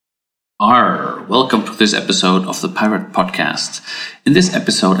Welcome to this episode of the Pirate Podcast. In this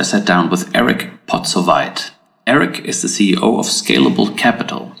episode, I sat down with Erik Podsovait. Erik is the CEO of Scalable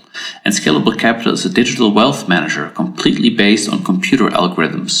Capital. And Scalable Capital is a digital wealth manager completely based on computer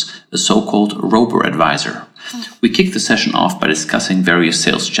algorithms, a so-called robo-advisor. We kick the session off by discussing various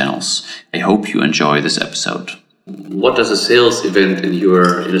sales channels. I hope you enjoy this episode. What does a sales event in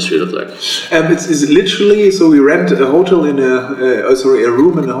your industry look like? It's literally, so we rent a hotel a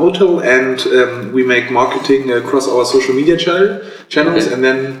room in a hotel, and we make marketing across our social media channels, Okay. and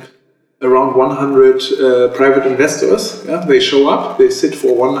then around 100 private investors. Yeah, they show up, they sit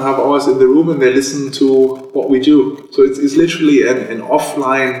for 1.5 hours in the room, and they listen to what we do. So it's literally an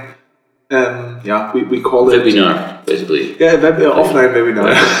offline. We call it Webinar, basically. Yeah, offline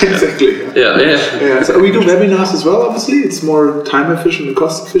webinar. Exactly. Yeah. So we do webinars as well. Obviously, it's more time efficient and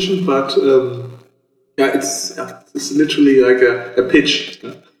cost efficient, but it's literally like a pitch.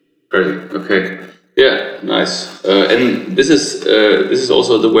 Right. Okay. Yeah. Nice. And this is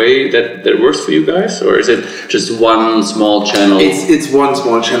also the way that works for you guys, or is it just one small channel? It's one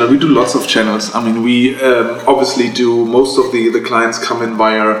small channel. We do lots of channels. I mean, we obviously do most of the clients come in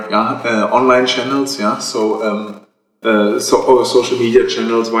via online channels. Yeah. So our social media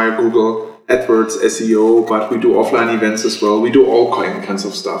channels via Google AdWords, SEO, but we do offline events as well. We do all kinds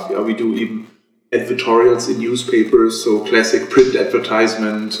of stuff. Yeah. We do even advertorials in newspapers, so classic print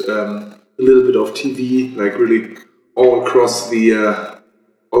advertisement. A little bit of TV, like really all across the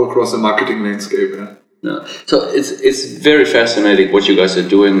marketing landscape. Yeah. So it's very fascinating what you guys are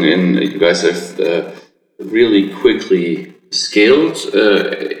doing, and you guys have really quickly scaled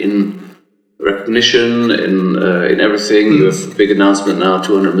in recognition, in everything. Mm-hmm. You have a big announcement now,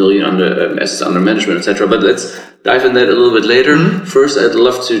 200 million assets under management, etc. But let's dive in that a little bit later. Mm-hmm. First, I'd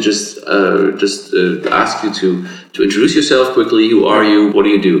love to just ask you to introduce yourself quickly. Who are you? What do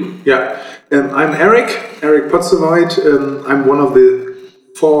you do? Yeah, I'm Erik Podsovait. I'm one of the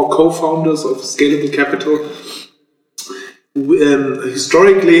 4 co-founders of Scalable Capital.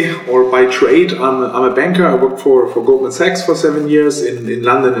 Historically, or by trade, I'm a banker. I worked for Goldman Sachs for 7 years in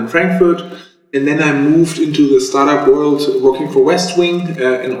London and Frankfurt. And then I moved into the startup world working for Westwing,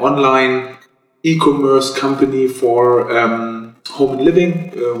 an online e-commerce company for home and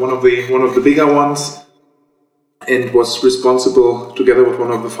living, one of the bigger ones, and was responsible together with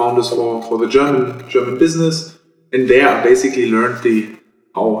one of the founders for the German business. And there I basically learned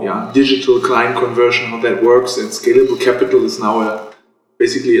how digital client conversion, how that works. And Scalable Capital is now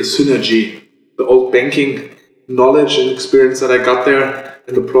basically a synergy. The old banking knowledge and experience that I got there,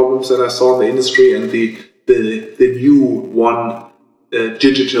 and the problems that I saw in the industry, and the new one,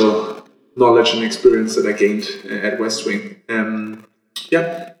 digital knowledge and experience that I gained at Westwing.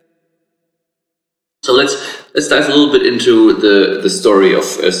 So let's dive a little bit into the story of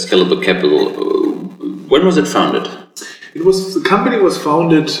Scalable Capital. When was it founded? The company was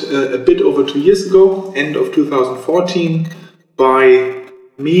founded a bit over 2 years ago, end of 2014, by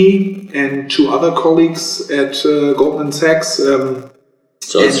me and 2 other colleagues at Goldman Sachs.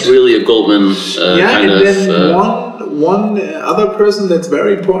 So it's really a Goldman one other person that's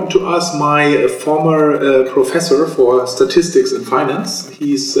very important to us, my former professor for statistics and finance.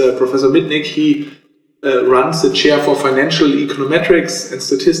 He's Professor Mitnick. He runs the chair for financial econometrics and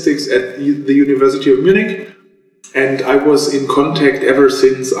statistics at the University of Munich. And I was in contact ever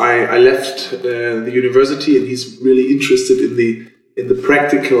since I left the university, and he's really interested in the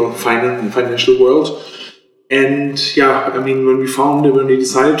practical financial world. And when we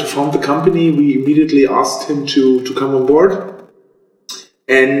decided to found the company, we immediately asked him to come on board.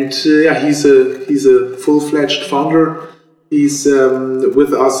 And he's a full-fledged founder. He's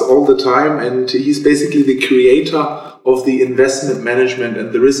with us all the time, and he's basically the creator of the investment management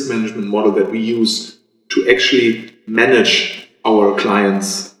and the risk management model that we use to actually manage our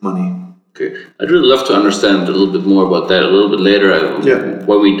clients' money. Okay, I'd really love to understand a little bit more about that a little bit later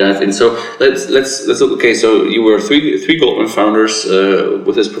when we dive in. So let's look. Okay, so you were three Goldman founders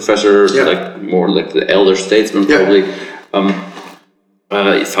with this professor, more like the elder statesman probably.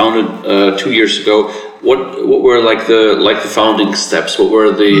 Founded 2 years ago. What were like the founding steps? What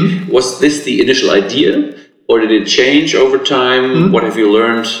were was this the initial idea, or did it change over time? Mm-hmm. What have you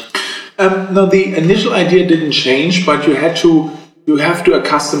learned? No, the initial idea didn't change, but you have to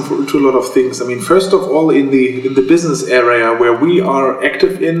accustom to a lot of things. I mean, first of all, in the business area where we are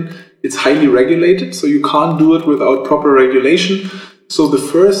active in, it's highly regulated, so you can't do it without proper regulation. So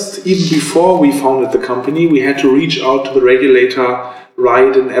even before we founded the company, we had to reach out to the regulator,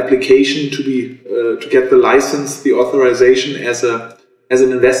 write an application to get the license, the authorization as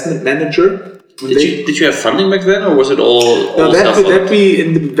an investment manager. Did you have funding back then, or was it all that we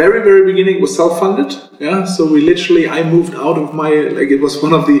in the very, very beginning was self-funded. Yeah, so I moved out of my, it was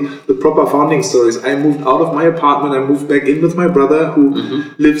one of the proper founding stories. I moved out of my apartment. I moved back in with my brother who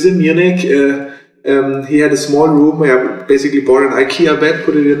lives in Munich. He had a small room where I basically bought an IKEA bed,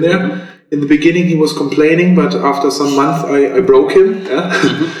 put it in there. In the beginning, he was complaining, but after some months, I broke him. Yeah?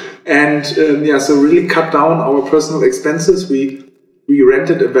 And so really cut down our personal expenses. We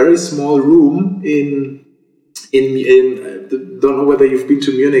rented a very small room in don't know whether you've been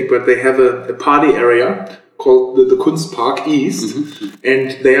to Munich, but they have a party area called the Kunstpark East,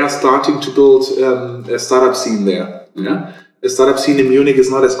 and they are starting to build a startup scene there. Yeah? The startup scene in Munich is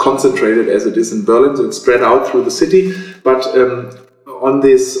not as concentrated as it is in Berlin, so it's spread out through the city. But on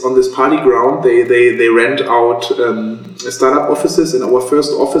this party ground, they rent out startup offices, and our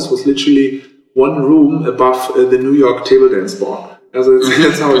first office was literally one room above the New York table dance bar. So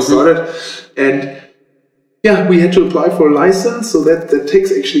that's how it started. And we had to apply for a license, so that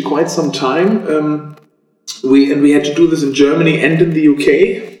takes actually quite some time. We had to do this in Germany and in the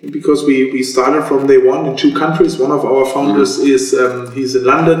UK because we started from day one in two countries. One of our founders is he's in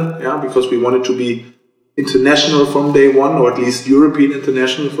London, because we wanted to be international from day one, or at least European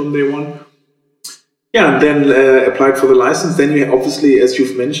international from day one. And then applied for the license. Then you obviously, as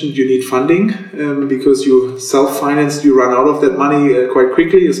you've mentioned, you need funding because you self-financed, you run out of that money quite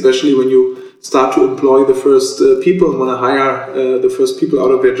quickly, especially when you start to employ the first people and want to hire the first people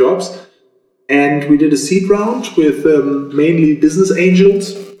out of their jobs. And we did a seed round with mainly business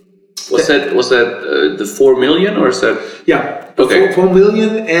angels. Was that the 4 million, or is that? Yeah, okay. 4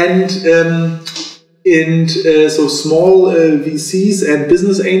 million and so small VCs and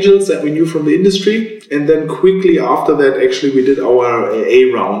business angels that we knew from the industry. And then quickly after that, actually, we did our A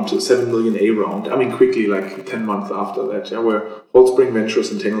round, 7 million A round. I mean, quickly, like 10 months after that, where Holzbring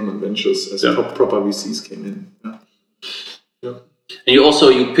Ventures and Tangleman Ventures as proper VCs came in. Yeah. And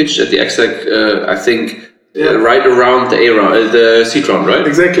you pitched at the Exec, I think, right around the A round, the seed round, right?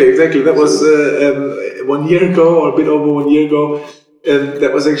 Exactly. That was 1 year ago, or a bit over 1 year ago.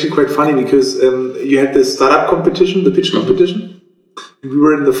 That was actually quite funny because you had the startup competition, the pitch competition. We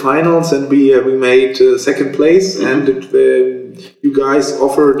were in the finals and we made second place, and you guys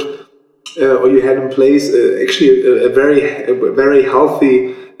offered, or you had in place actually a very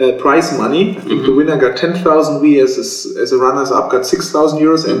healthy prize money. I think the winner got 10,000. We as a runners up got 6,000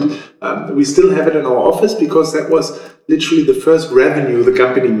 euros, and we still have it in our office because that was literally the first revenue the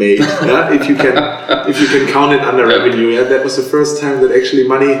company made. If you can count it under revenue. That was the first time that actually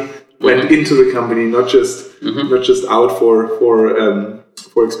money went into the company, not just out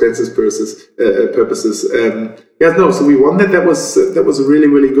for expenses purposes. So we won that. That was a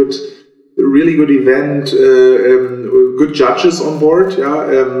really good event. Good judges on board.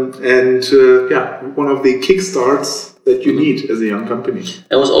 One of the kickstarts that you need as a young company.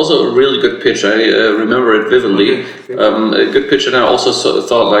 It was also a really good pitch. I remember it vividly. A good pitch, and I also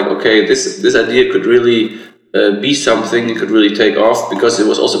thought like, okay, this idea could really be something. It could really take off because it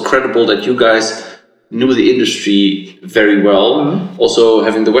was also credible that you guys knew the industry very well. Also,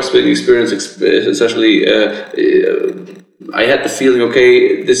 having the Westwing experience, especially, I had the feeling,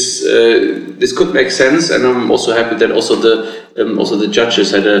 okay, this could make sense, and I'm also happy that also the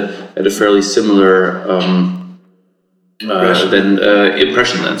judges had a fairly similar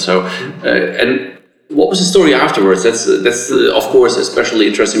impression then. So and. What was the story afterwards? That's of course especially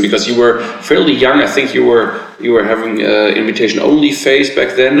interesting because you were fairly young. I think you were having invitation only phase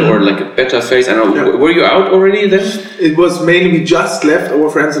back then, or like a beta phase. I don't know. Were you out already then? It was mainly we just left our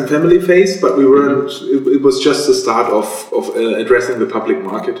friends and family phase, but we weren't. It was just the start of addressing the public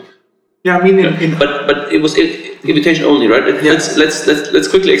market. Yeah, I mean, but it was invitation only, right? Let's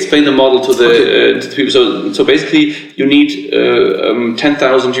quickly explain the model to the people. So basically, you need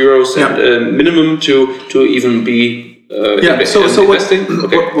 10,000 euros minimum to even be investing.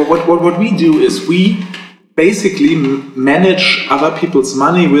 What we do is we basically manage other people's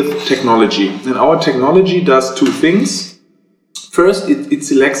money with technology, and our technology does two things. First, it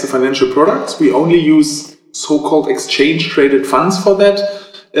selects the financial products. We only use so-called exchange-traded funds for that.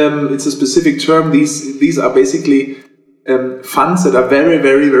 It's a specific term. These are basically funds that are very,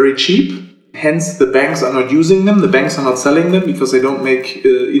 very, very cheap. Hence, the banks are not using them. The banks are not selling them because they don't make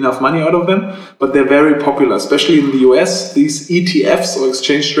enough money out of them. But they're very popular, especially in the US. These ETFs or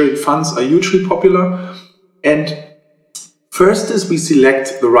exchange-traded funds are hugely popular. And first is we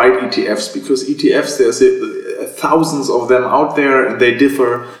select the right ETFs because ETFs, there's thousands of them out there, and they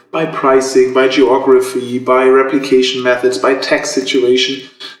differ by pricing, by geography, by replication methods, by tax situation.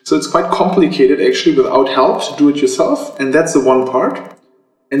 So it's quite complicated actually without help to do it yourself, and that's the one part.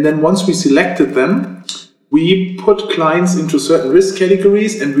 And then once we selected them, we put clients into certain risk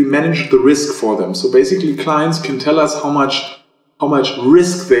categories and we manage the risk for them. So basically clients can tell us how much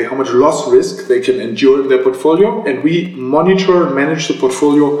loss risk they can endure in their portfolio, and we monitor and manage the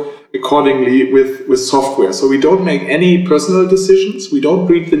portfolio accordingly with software. So we don't make any personal decisions. We don't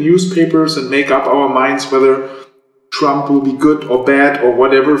read the newspapers and make up our minds whether Trump will be good or bad or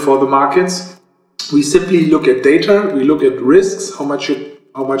whatever for the markets. We simply look at data, we look at risks, how much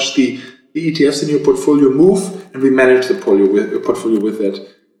the ETFs in your portfolio move, and we manage the portfolio with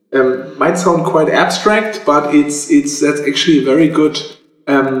that. Might sound quite abstract, but that's actually a very good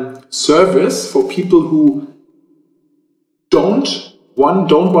service for people who don't want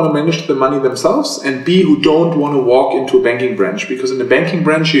to manage the money themselves, and B, who don't want to walk into a banking branch, because in a banking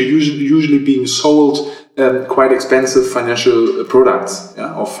branch you're usually being sold quite expensive financial products,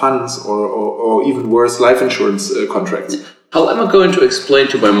 or funds, or even worse, life insurance contracts. How am I going to explain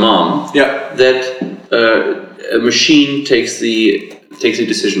to my mom that a machine takes the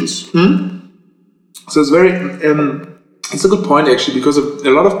decisions? So it's it's a good point actually, because a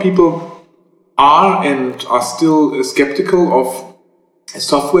lot of people are still skeptical of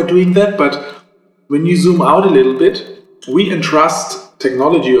software doing that, but when you zoom out a little bit, we entrust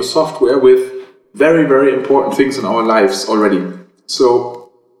technology or software with very, very important things in our lives already.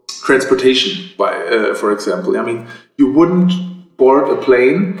 So transportation, for example. I mean, you wouldn't board a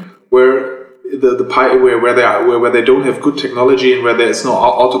plane where where they don't have good technology and where there is no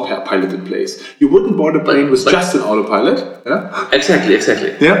autopilot in place. You wouldn't board a plane with just an autopilot. Yeah? Exactly.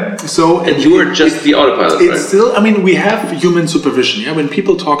 Yeah. So and you are just the autopilot. It's still. I mean, we have human supervision. Yeah. When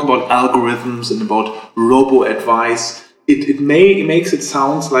people talk about algorithms and about robo advice, it makes it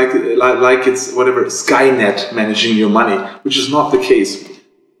sound like it's whatever Skynet managing your money, which is not the case.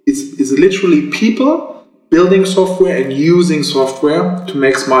 It's literally people building software and using software to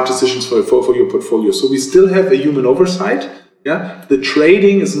make smart decisions for your portfolio. So we still have a human oversight. Yeah, the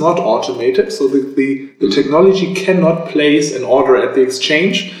trading is not automated, so the technology cannot place an order at the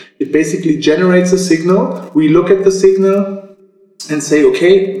exchange. It basically generates a signal. We look at the signal and say,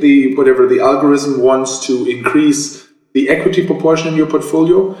 okay, the algorithm wants to increase the equity proportion in your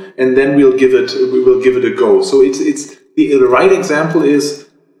portfolio, and then we will give it a go. So it's the right example is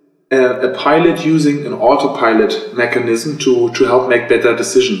a pilot using an autopilot mechanism to help make better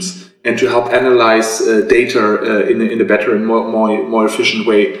decisions and to help analyze data in a better and more efficient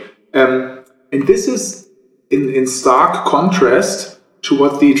way. And this is in stark contrast to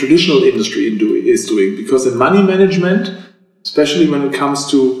what the traditional industry is doing, because in money management, especially when it comes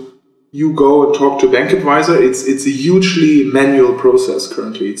to you go and talk to a bank advisor, it's a hugely manual process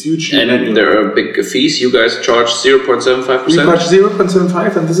currently. It's hugely manual. And there are big fees. You guys charge 0.75%? We charge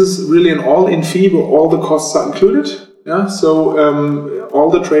 0.75%, and this is really an all-in fee where all the costs are included. Yeah, so all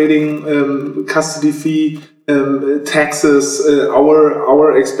the trading, custody fee, taxes,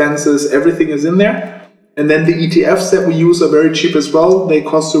 our expenses, everything is in there. And then the ETFs that we use are very cheap as well. They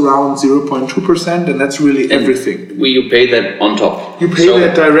cost around 0.2%, and that's really everything. You pay that on top. You pay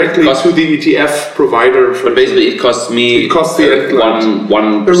that directly to the ETF provider. But basically, it costs me. It costs the end client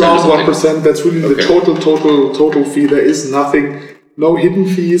 1%. Around 1%. That's really the total fee. There is nothing, no hidden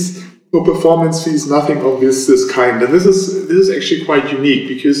fees, no performance fees, nothing of this kind. And this is actually quite unique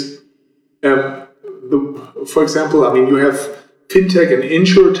because, for example, I mean, you have fintech and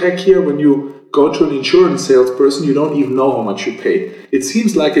insurtech here. When you go to an insurance salesperson, you don't even know how much you pay. It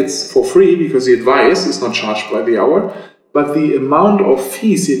seems like it's for free because the advice is not charged by the hour, but the amount of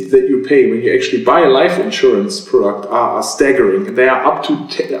fees that you pay when you actually buy a life insurance product are staggering. They are up to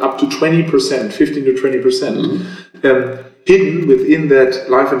 20%, 15 to 20%, hidden within that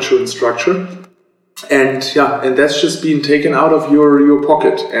life insurance structure, and that's just being taken out of your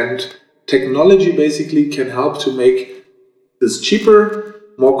pocket. And technology basically can help to make this cheaper,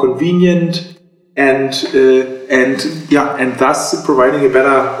 more convenient, and thus providing a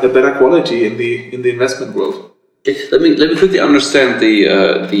better quality in the investment world. Okay, let me quickly understand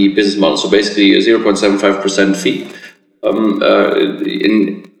the business model. So basically, a 0.75% fee,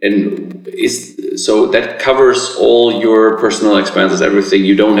 so that covers all your personal expenses, everything.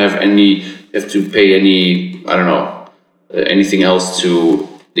 You don't have to pay any, I don't know, anything else to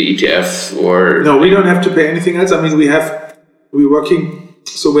the ETF or. No, we don't have to pay anything else. I mean, we're working.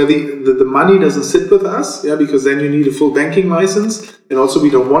 So where the money doesn't sit with us, because then you need a full banking license, and also we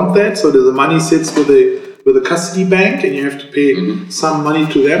don't want that. So the money sits with a custody bank, and you have to pay some money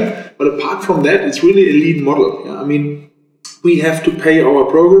to them. But apart from that, it's really a lean model. I mean, we have to pay our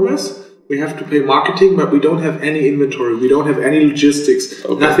programmers, we have to pay marketing, but we don't have any inventory, we don't have any logistics,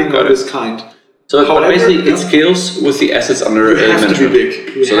 nothing of this kind. So basically, it scales with the assets under management. To be big.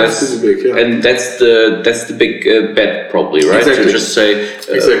 So that's to be big, and that's the big bet, probably, right? Exactly. To just say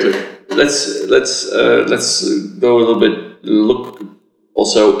exactly. Let's go a little bit look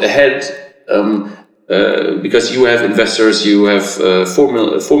also ahead, because you have investors, you have 4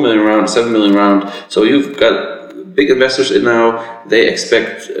 million round, 7 million round, so you've got big investors in now. They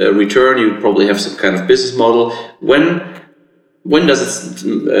expect a return. You probably have some kind of business model. When does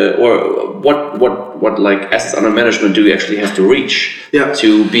it, or what like assets under management do you actually have to reach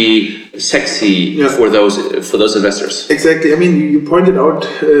to be sexy for those investors? Exactly. I mean, you pointed out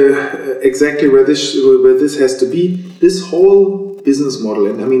exactly where this has to be. This whole business model,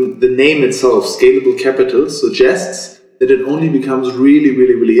 and I mean the name itself, Scalable Capital, suggests that it only becomes really,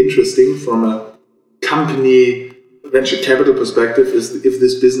 really, really interesting from a company venture capital perspective is if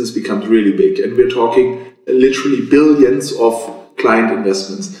this business becomes really big, and we're talking literally billions of client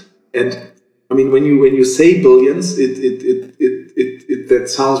investments. And I mean, when you say billions, it that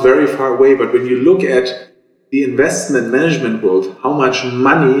sounds very far away. But when you look at the investment management world, how much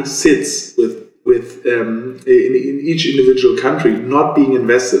money sits in each individual country not being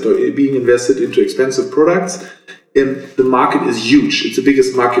invested or being invested into expensive products, the market is huge. It's the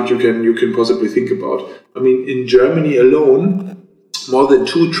biggest market you can possibly think about. I mean, in Germany alone, more than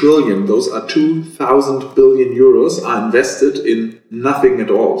 2 trillion, those are 2,000 billion euros, are invested in nothing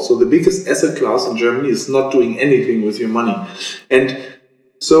at all. So the biggest asset class in Germany is not doing anything with your money. And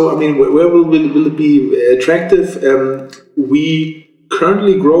so, I mean, where will it be attractive? We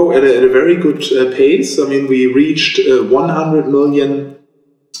currently grow at a very good pace. I mean, we reached 100 million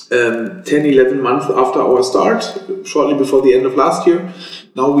 10-11 months after our start, shortly before the end of last year.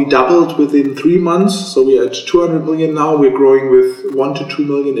 Now we doubled within 3 months, so we are at 200 million now. We're growing with 1 to 2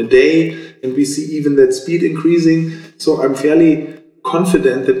 million a day, and we see even that speed increasing. So I'm fairly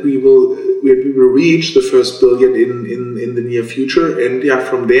confident that we will reach the first billion in the near future. And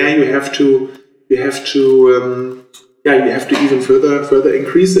from there you have to even further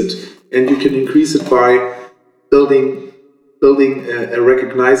increase it, and you can increase it by building a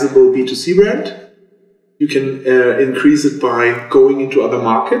recognizable B2C brand. You can increase it by going into other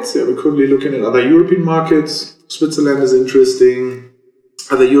markets. We're currently looking at other European markets. Switzerland is interesting.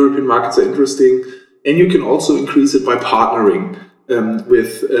 Other European markets are interesting. And you can also increase it by partnering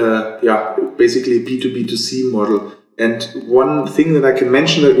with basically a B2B2C model. And one thing that I can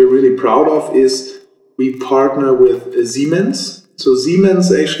mention that we're really proud of is we partner with Siemens. So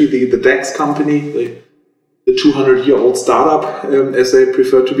Siemens, actually the DAX company, the 200-year-old startup, as they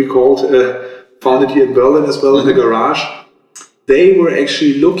prefer to be called, founded here in Berlin as well in the garage. They were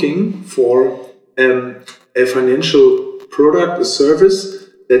actually looking for a financial product, a service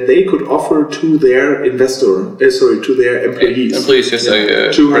that they could offer to their to their employees. Employees, yes,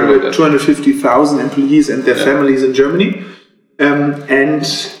 250,000 employees and their families in Germany.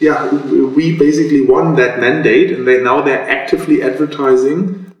 We basically won that mandate, and they're actively advertising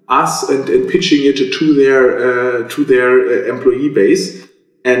us and pitching it to their employee base.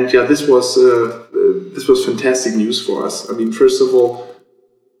 And this was fantastic news for us. I mean, first of all,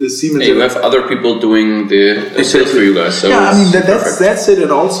 the Siemens. You have other people doing the sales for you guys. So I mean that's it.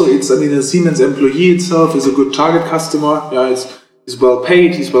 And also, the Siemens employee itself is a good target customer. He's well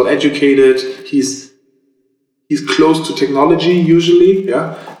paid. He's well educated. He's close to technology usually.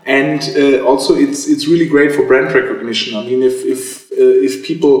 And also it's really great for brand recognition. I mean, if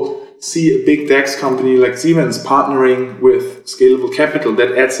people see a big DAX company like Siemens partnering with Scalable Capital,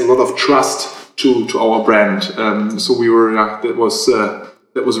 that adds a lot of trust to our brand. So we were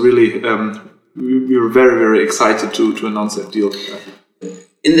that was really we were very, very excited to announce that deal.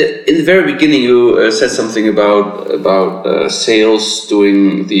 In the very beginning, you said something about sales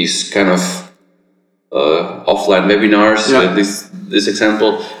doing these kind of offline webinars. This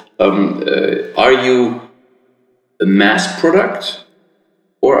example, are you a mass product,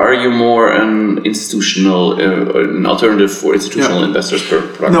 or are you more an institutional, an alternative for institutional investors per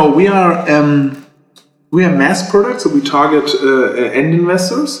product? No, we are mass products, so we target end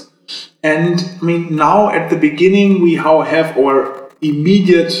investors. And I mean, now at the beginning, we have our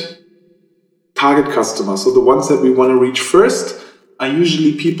immediate target customers. So the ones that we want to reach first are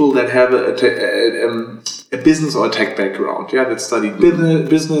usually people that have a business or a tech background, that studied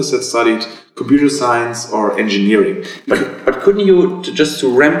business, that studied computer science or engineering. But couldn't you just to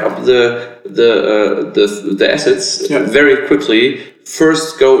ramp up the assets very quickly?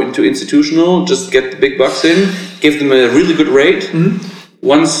 First, go into institutional, just get the big bucks in, give them a really good rate. Mm-hmm.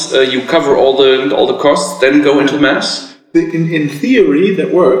 Once you cover all the costs, then go into mass. In theory,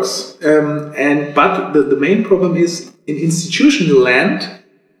 that works, but the main problem is in institutional land.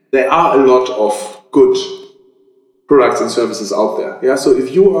 there are a lot of good products and services out there. Yeah. So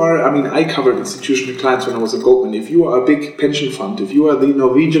if you are, I covered institutional clients when I was at Goldman. If you are a big pension fund, if you are the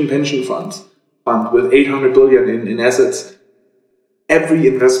Norwegian pension fund with 800 billion in assets, every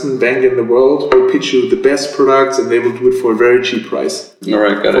investment bank in the world will pitch you the best products, and they will do it for a very cheap price. All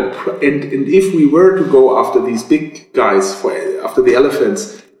right, got it. And if we were to go after these big guys, after the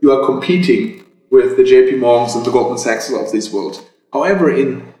elephants, you are competing with the JP Morgans and the Goldman Sachs of this world. However,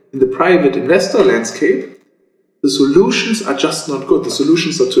 in the private investor landscape, the solutions are just not good. The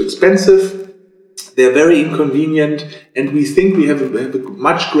solutions are too expensive. They're very inconvenient, and we think we have a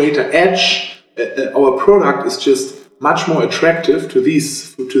much greater edge. Our product is just much more attractive to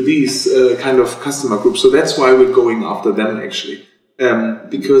these kind of customer groups. So that's why we're going after them, actually.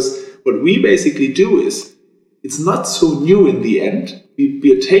 Because what we basically do is, it's not so new in the end.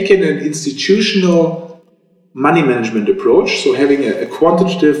 We are taking an institutional money management approach, so having a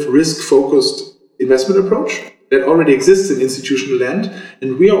quantitative, risk-focused investment approach that already exists in institutional land,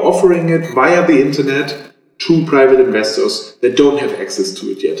 and we are offering it via the internet to private investors that don't have access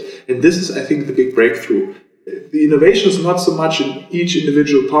to it yet. And this is, I think, the big breakthrough. The innovation is not so much in each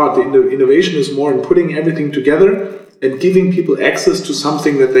individual part. The innovation is more in putting everything together and giving people access to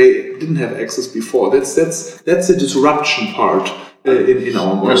something that they didn't have access before. That's the disruption part in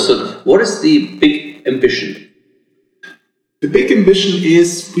our model. So what is the big ambition? The big ambition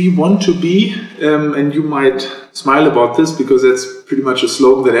is we want to be, and you might smile about this because that's pretty much a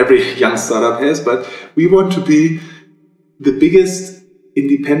slogan that every young startup has, but we want to be the biggest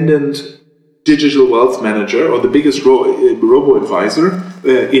independent digital wealth manager, or the biggest robo-advisor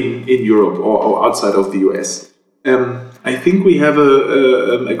in Europe or outside of the US. I think we have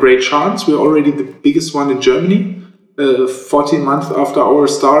a great chance. We're already the biggest one in Germany, 14 months after our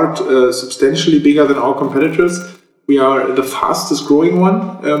start, substantially bigger than our competitors. We are the fastest growing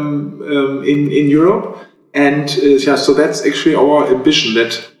one in Europe. And so that's actually our ambition,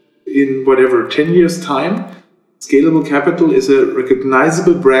 that in 10 years' time, Scalable Capital is a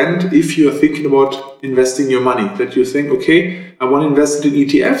recognizable brand if you're thinking about investing your money. That you think, okay, I want to invest it in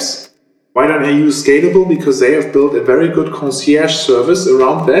ETFs. Why don't I use Scalable? Because they have built a very good concierge service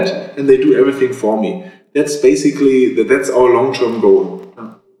around that, and they do everything for me. That's basically, that's our long-term goal.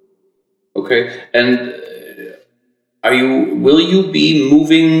 Okay, and will you be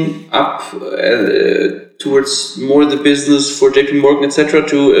moving up towards more the business for JP Morgan, etc.,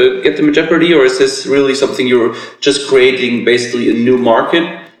 to get them in jeopardy, or is this really something you're just creating, basically a new market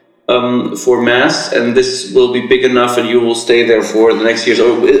for mass, and this will be big enough and you will stay there for the next years?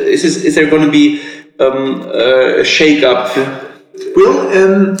 Or is there going to be a shake-up? Well,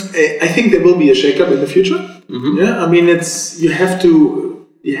 I think there will be a shake-up in the future. Mm-hmm. Yeah, I mean, you have to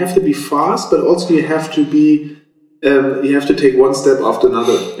be fast, but also you have to take one step after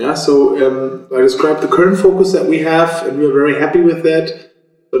another. Yeah. So I described the current focus that we have, and we're very happy with that.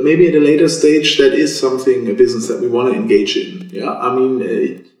 But maybe at a later stage, that is a business that we want to engage in. Yeah. I mean,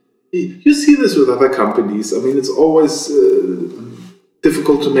 you see this with other companies. I mean, it's always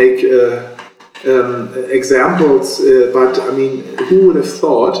difficult to make examples. But I mean, who would have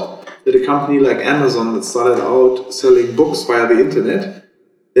thought that a company like Amazon that started out selling books via the internet,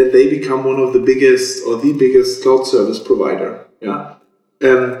 that they become one of the biggest or the biggest cloud service provider. Yeah.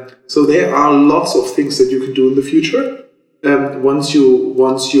 So there are lots of things that you can do in the future. Once you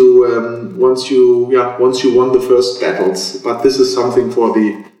won the first battles. But this is something for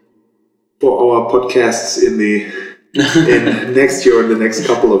our podcasts in next year, in the next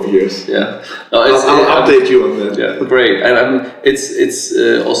couple of years. Yeah. No, I'll update you on that. Yeah, great. And it's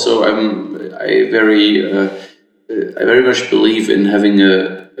also I very much believe in having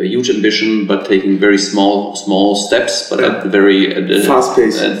a huge ambition, but taking very small steps, but at very fast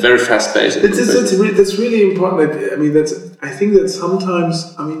pace. At very fast pace. That's really important. I mean, I think that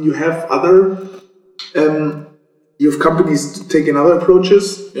sometimes, I mean, you have companies taking other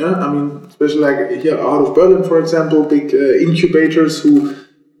approaches. Yeah, I mean, especially like here out of Berlin, for example, big incubators who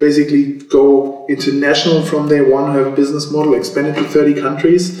basically go international from day one, have a business model, expand it to 30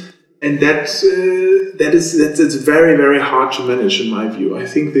 countries. And that's very, very hard to manage in my view. I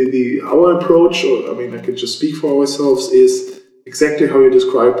think our approach, I can just speak for ourselves, is exactly how you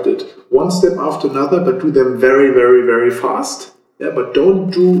described it. One step after another, but do them very, very, very fast. Yeah, but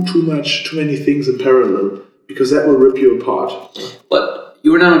don't do too many things in parallel, because that will rip you apart. But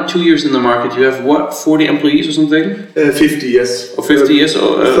you are now 2 years in the market. You have 40 employees or something? 50, yes. Or 50 years?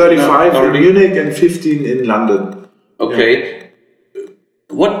 35 in Munich and 15 in London. Okay. Yeah.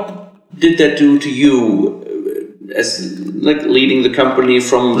 What did that do to you? as like leading the company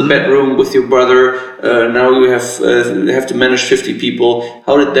from the bedroom with your brother. Now you have to manage 50 people.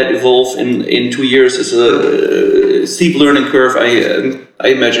 How did that evolve in 2 years? It's a steep learning curve, I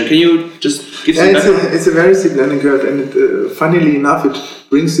imagine. Can you just give some it's a very steep learning curve, and funnily enough, it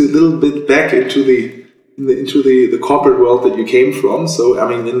brings you a little bit back into the corporate world that you came from. So, I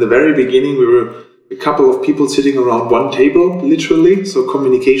mean, in the very beginning, we were a couple of people sitting around one table, literally. So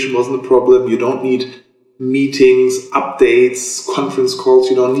communication wasn't a problem. You don't need meetings, updates, conference calls.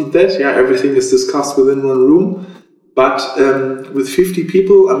 You don't need that. Yeah, everything is discussed within one room. But with 50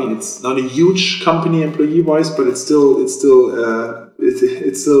 people, I mean, it's not a huge company employee-wise, but it's still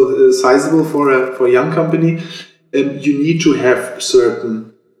sizable for a young company. You need to have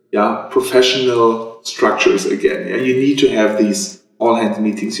certain professional structures again. Yeah? You need to have these all-hands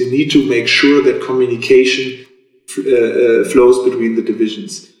meetings. You need to make sure that communication flows between the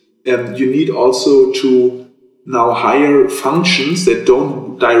divisions. You need also to now hire functions that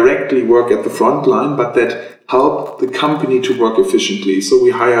don't directly work at the front line, but that help the company to work efficiently. So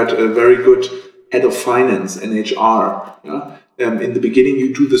we hired a very good head of finance and HR. Yeah? In the beginning,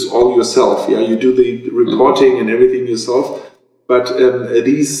 you do this all yourself. Yeah, you do the reporting and everything yourself. But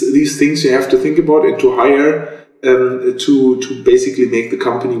these things you have to think about and to hire to basically make the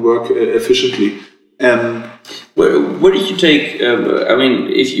company work efficiently. Where did you take? I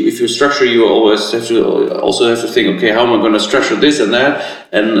mean, if you structure, you always have to think. Okay, how am I going to structure this and that?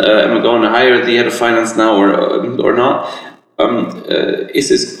 And am I going to hire the head of finance now or not? Is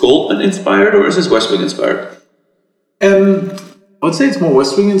this Goldman inspired or is this Westwing inspired? I would say it's more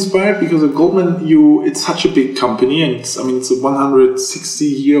Westwing inspired because at Goldman, it's such a big company, and it's a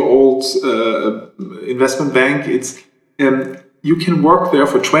 160-year-old investment bank. It's you can work there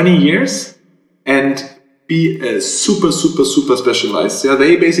for 20 years and be super specialized. Yeah,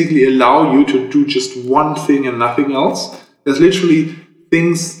 they basically allow you to do just one thing and nothing else. There's literally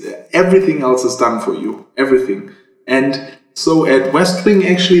everything else is done for you, everything. And so at Westwing,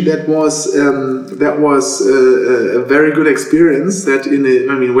 actually, that was a very good experience.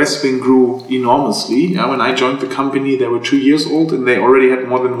 Westwing grew enormously. When I joined the company, they were 2 years old, and they already had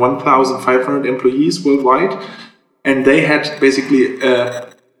more than 1,500 employees worldwide. And they had basically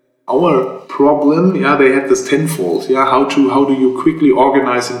our problem. Yeah, they had this tenfold. Yeah, how do you quickly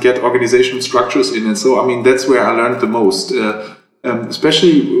organize and get organizational structures in? And so, I mean, that's where I learned the most.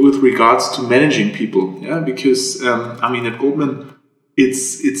 Especially with regards to managing people, because at Goldman,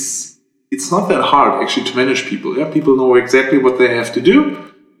 it's not that hard actually to manage people. Yeah, people know exactly what they have to do,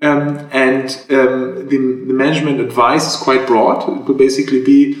 the management advice is quite broad. It could basically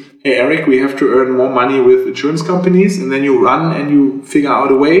be, hey Eric, we have to earn more money with insurance companies, and then you run and you figure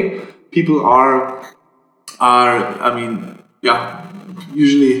out a way. People are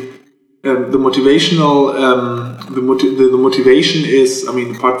usually. The motivation is,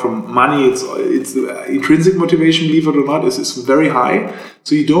 apart from money, it's the intrinsic motivation, believe it or not, is very high.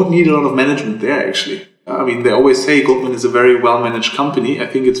 So you don't need a lot of management there, actually. They always say Goldman is a very well-managed company. I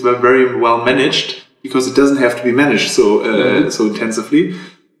think it's very well managed because it doesn't have to be managed so intensively.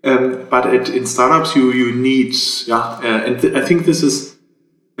 But in startups, you need, and I think this is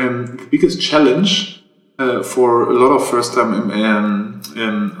the biggest challenge for a lot of first-time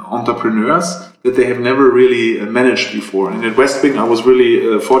entrepreneurs, that they have never really managed before. And at Westwing, I was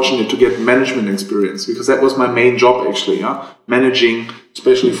really fortunate to get management experience because that was my main job actually. Managing,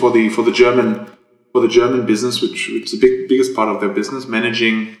 especially for the German business, which is the biggest part of their business,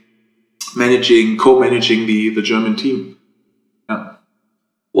 co-managing the German team. Yeah.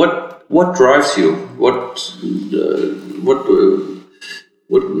 What drives you? What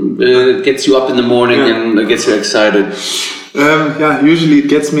gets you up in the morning and gets you excited? Usually it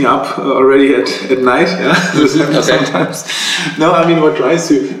gets me up already at night. This happens sometimes. No, what drives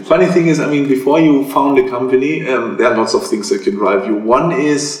you? Funny thing is, before you found a company, there are lots of things that can drive you. One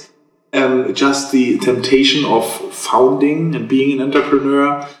is just the temptation of founding and being an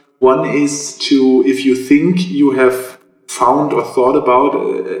entrepreneur. One is if you think you have found or thought about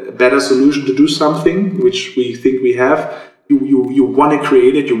a better solution to do something, which we think we have, you want to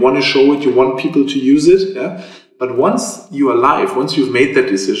create it, you want to show it, you want people to use it. Yeah? But once you are live, once you've made that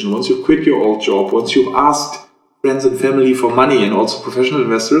decision, once you've quit your old job, once you've asked friends and family for money and also professional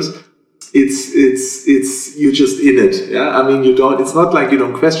investors, you're just in it. Yeah, it's not like you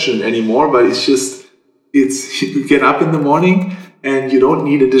don't question it anymore, but you get up in the morning and you don't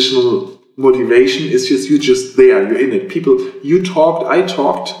need additional motivation. You're just there. You're in it. I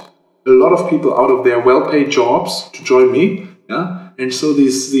talked a lot of people out of their well-paid jobs to join me. Yeah. And so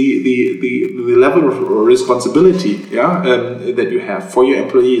the level of responsibility that you have for your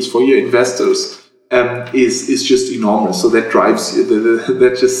employees, for your investors, is just enormous. So that drives you.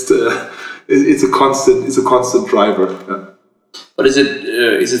 That just it's a constant driver. Yeah. But is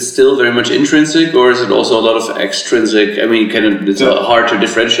it still very much intrinsic, or is it also a lot of extrinsic? I mean, it's hard to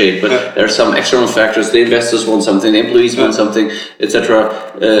differentiate, but there are some external factors. The investors want something, the employees want something, etc.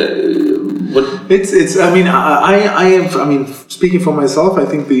 It's. I mean, I mean, speaking for myself, I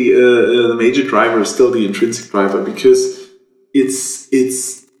think the major driver is still the intrinsic driver, because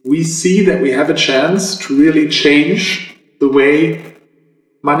it's. We see that we have a chance to really change the way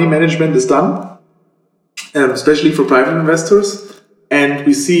money management is done, especially for private investors. And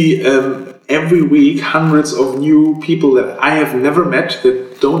we see every week hundreds of new people that I have never met,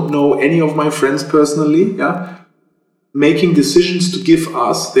 that don't know any of my friends personally, making decisions to give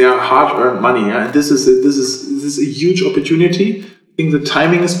us their hard-earned money. And this is a huge opportunity. I think the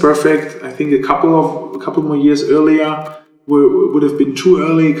timing is perfect. I think a couple more years earlier would have been too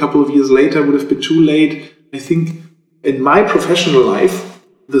early. A couple of years later would have been too late. I think in my professional life,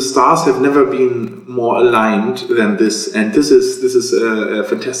 the stars have never been more aligned than this, and this is a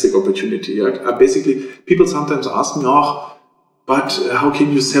fantastic opportunity. Basically, people sometimes ask me, but how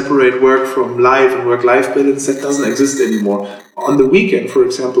can you separate work from life and work-life balance? That doesn't exist anymore. On the weekend, for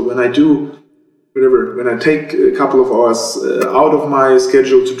example, when I take a couple of hours out of my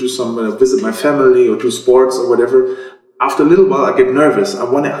schedule to do some visit my family or do sports or whatever, after a little while, I get nervous. I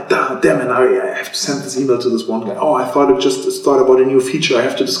want to, damn it, I have to send this email to this one guy. I thought about a new feature I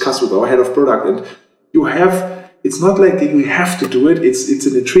have to discuss with our head of product. And it's not like you have to do it. It's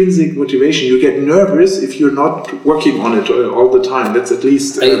an intrinsic motivation. You get nervous if you're not working on it all the time. That's at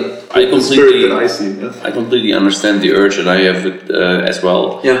least the spirit that I see. Yeah? I completely understand the urge, and I have it as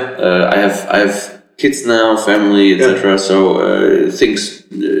well. Yeah. I have kids now, family, etc. So things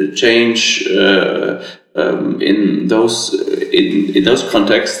change. In those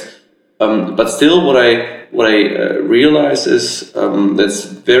contexts, but still, what I realize is that's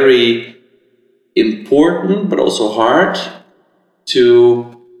very important, but also hard to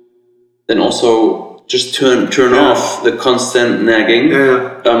then also just turn off the constant nagging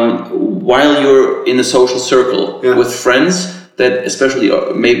while you're in a social circle with friends that especially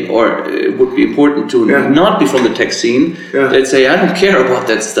it would be important to not be from the tech scene. They'd say, I don't care about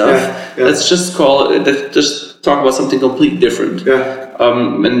that stuff. Let's just just talk about something completely different.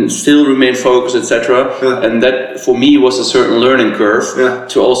 And still remain focused, etc. And that for me was a certain learning curve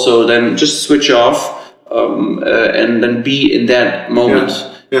to also then just switch off and then be in that moment.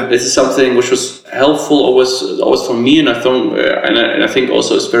 This is something which was helpful always for me, and I think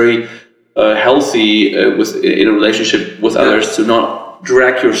also it's very healthy in a relationship with others to not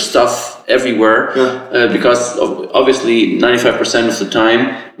drag your stuff everywhere, because obviously 95% of the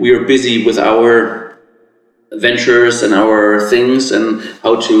time we are busy with our ventures and our things and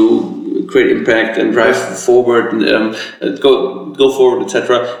how to create impact and drive forward and go forward,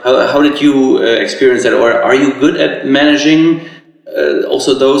 etc. How did you experience that, or are you good at managing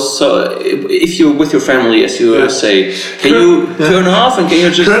also those? So if you're with your family, as you say, can you turn off and can you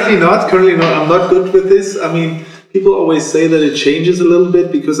just... Currently not. I'm not good with this. I mean, people always say that it changes a little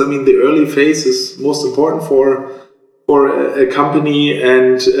bit because, I mean, the early phase is most important for a company,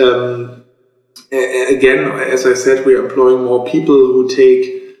 and again, as I said, we're employing more people who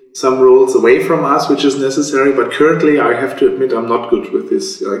take some roles away from us, which is necessary. But currently, I have to admit, I'm not good with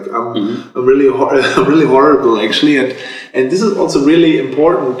this. Like, I'm really horrible, actually. And this is also really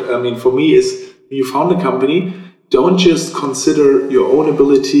important. I mean, for me, is when you found a company, don't just consider your own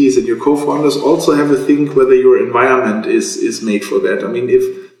abilities and your co-founders. Also have a think whether your environment is made for that. I mean, if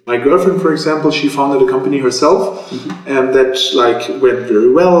my girlfriend, for example, she founded a company herself, and that went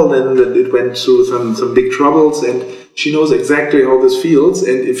very well. Then it went through some big troubles, and she knows exactly how this feels.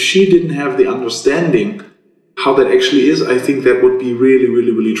 And if she didn't have the understanding how that actually is, I think that would be really,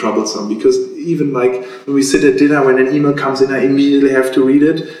 really, really troublesome. Because even when we sit at dinner, when an email comes in, I immediately have to read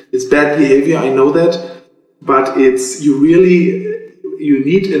it. It's bad behavior, I know that, but you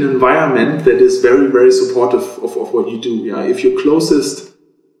need an environment that is very, very supportive of what you do. Yeah, if your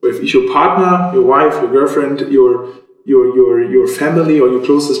partner, your wife, your girlfriend, your family, or your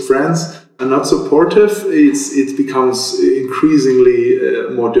closest friends are not supportive, it becomes increasingly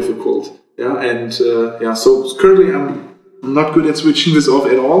more difficult. So currently I'm not good at switching this off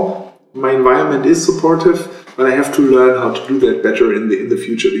at all. My environment is supportive, but I have to learn how to do that better in the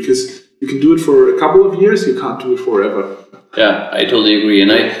future, because you can do it for a couple of years, you can't do it forever. Yeah, I totally agree.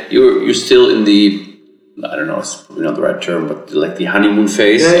 And you're still in the, I don't know, it's probably not the right term, but like the honeymoon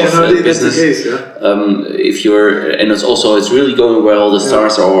phase of business. That's the case, and it's really going well. The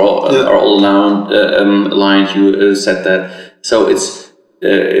stars are all aligned. You said that, so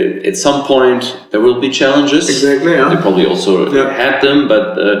at some point there will be challenges. Exactly. Yeah. They probably also had them,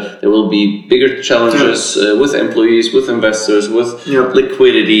 but there will be bigger challenges with employees, with investors, with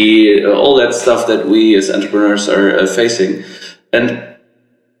liquidity, all that stuff that we as entrepreneurs are facing. And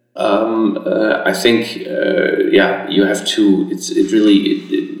I think, you have to.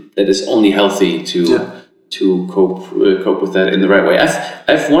 That is only healthy to cope with that in the right way. I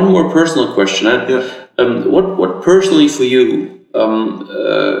have one more personal question. What personally for you,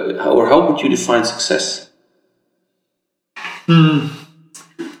 how would you define success?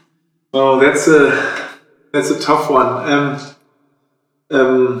 Well, that's a tough one.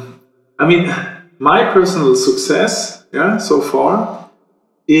 I mean, my personal success, so far,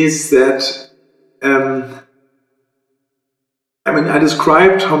 is that I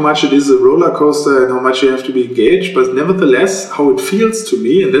described how much it is a roller coaster and how much you have to be engaged, but nevertheless, how it feels to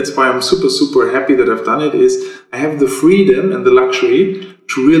me, and that's why I'm super, super happy that I've done it, is I have the freedom and the luxury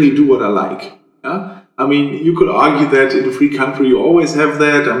to really do what I like. I mean, you could argue that in a free country you always have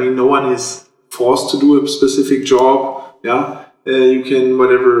that. I mean, no one is forced to do a specific job. You can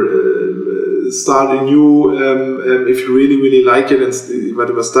start anew if you really, really like it, and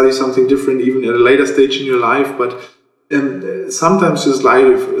study something different even at a later stage in your life. But sometimes this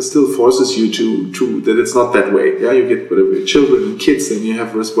life still forces you to that it's not that way. You get children and kids, and you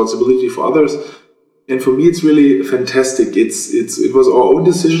have responsibility for others. And for me, it's really fantastic. It was our own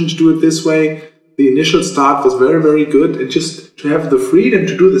decision to do it this way. The initial start was very, very good, and just to have the freedom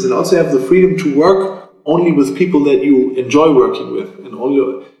to do this, and also have the freedom to work only with people that you enjoy working with, and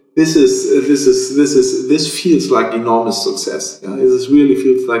this feels like enormous success. This really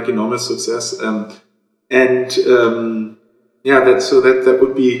feels like enormous success,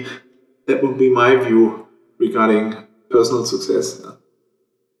 that would be my view regarding personal success.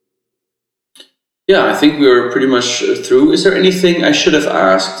 Yeah, I think we're pretty much through. Is there anything I should have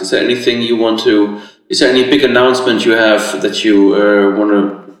asked? Is there anything you want to? Is there any big announcement you have that you want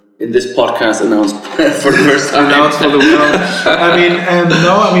to in this podcast announce for the first time? Announce for the world.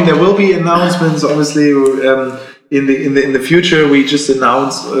 There will be announcements. Obviously, in the future, we just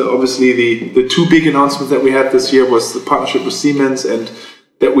announced. Obviously, the two big announcements that we had this year was the partnership with Siemens, and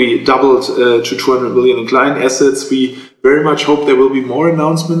that we doubled to 200 million in client assets. We very much hope there will be more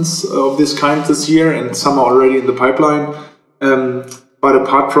announcements of this kind this year, and some are already in the pipeline. But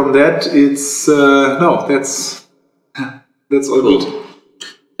apart from that, it's that's all good.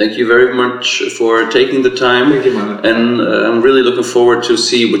 Thank you very much for taking the time. Thank you, Manuel. And I'm really looking forward to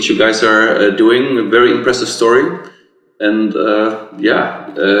see what you guys are doing. A very impressive story. And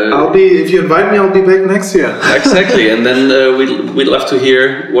if you invite me, I'll be back next year. Exactly. And then we'd love to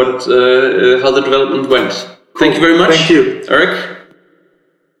hear how the development went. Cool. Thank you very much. Thank you, Eric.